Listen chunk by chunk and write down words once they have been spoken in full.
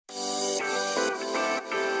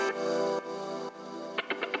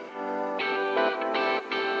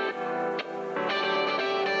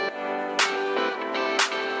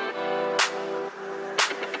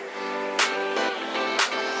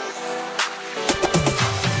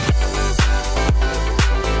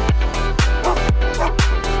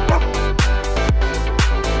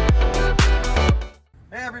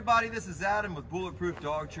this is Adam with Bulletproof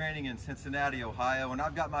Dog Training in Cincinnati, Ohio, and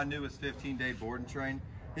I've got my newest 15-day board and train.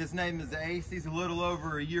 His name is Ace. He's a little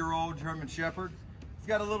over a year-old German Shepherd. He's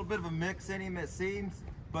got a little bit of a mix in him, it seems,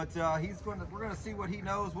 but we're gonna see what he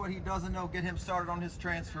knows, what he doesn't know, get him started on his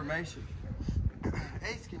transformation.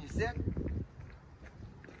 Ace, can you sit?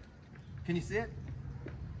 Can you sit?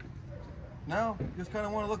 No? Just kind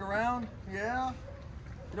of want to look around? Yeah?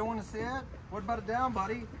 You don't want to sit? What about a down,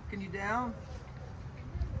 buddy? Can you down?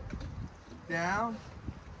 Down?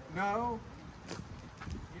 No?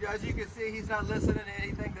 As you can see, he's not listening to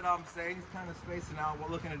anything that I'm saying. He's kind of spacing out while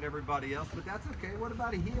looking at everybody else, but that's okay. What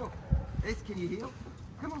about a heel? Ace, can you heel?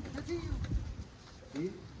 Come on, let's heel. Heel?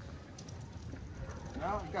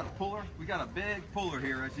 No, you got a puller. We got a big puller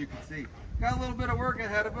here, as you can see. Got a little bit of work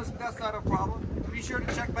ahead of us, but that's not a problem. Be sure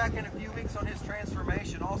to check back in a few weeks on his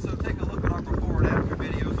transformation. Also, take a look at our before and after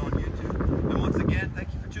videos on YouTube. And once again,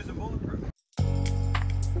 thank you for choosing Bulletproof.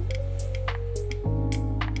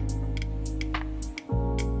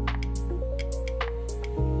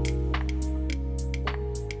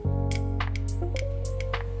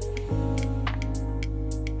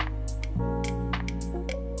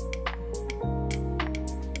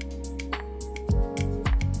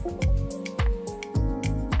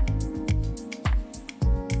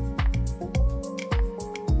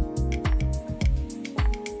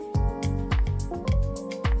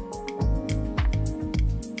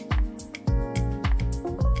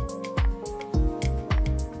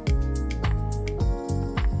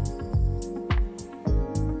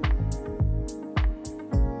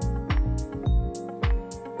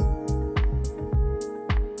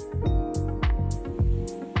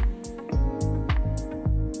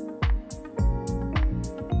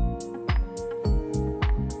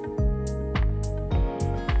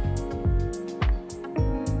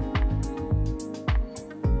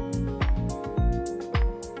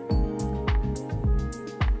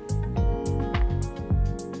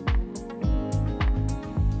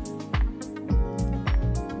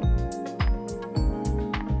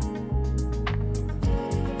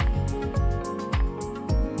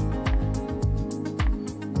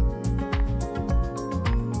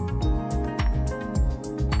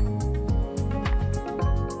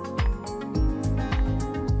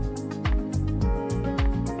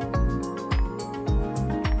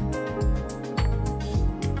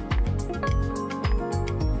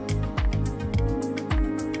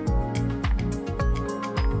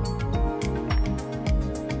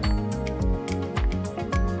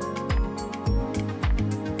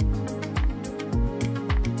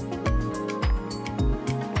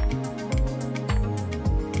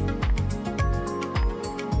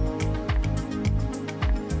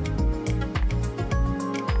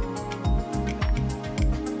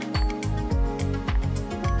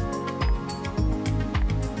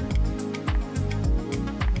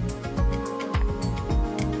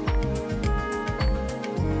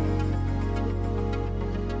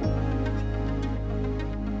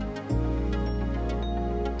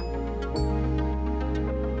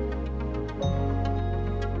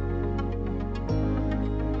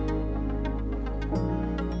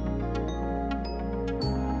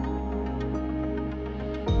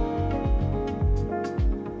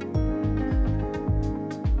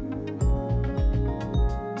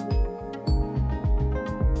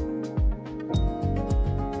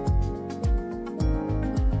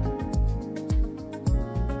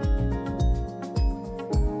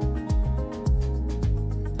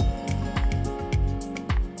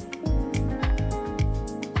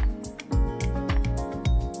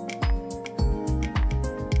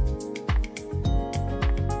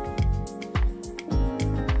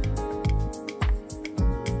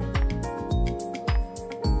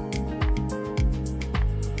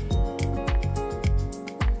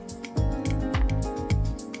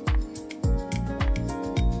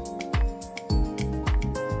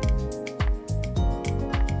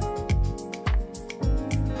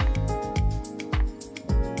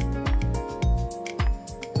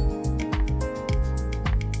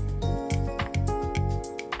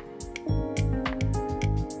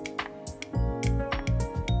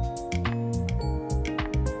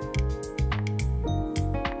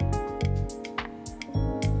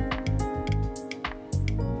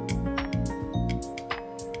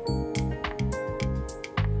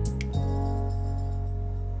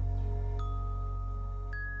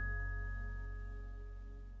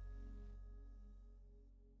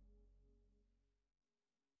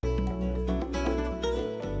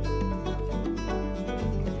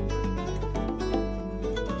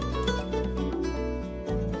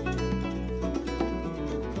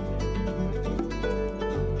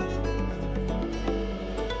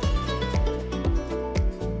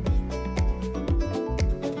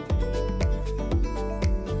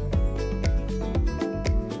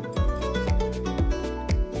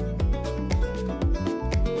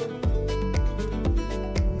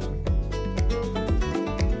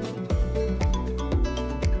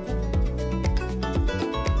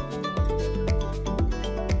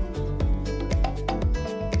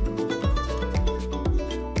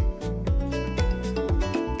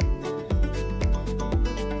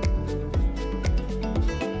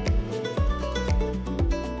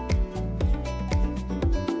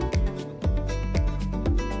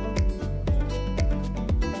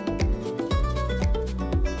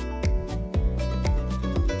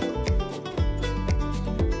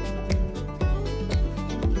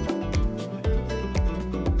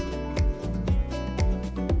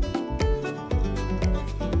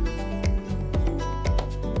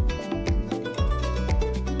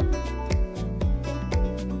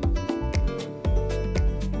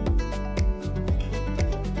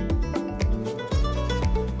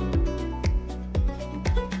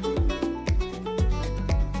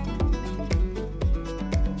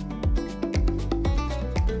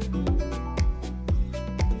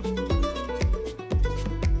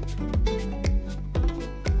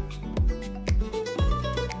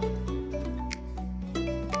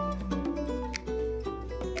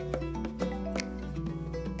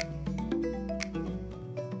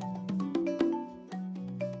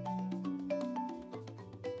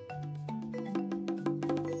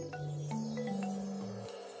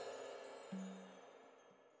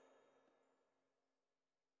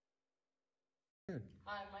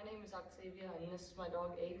 Hi, my name is Octavia, and this is my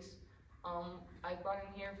dog Ace. I brought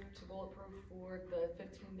him here to Bulletproof for the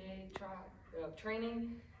 15-day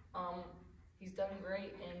training. He's done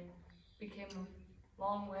great and became a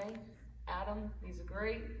long way. Adam, he's a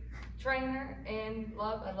great trainer, and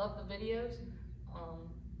I love the videos.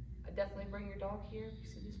 I definitely bring your dog here if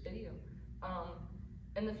you see this video.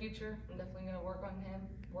 In the future, I'm definitely going to work on him,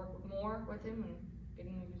 work more with him, and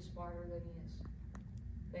getting him even smarter than he is.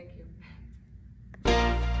 Thank you.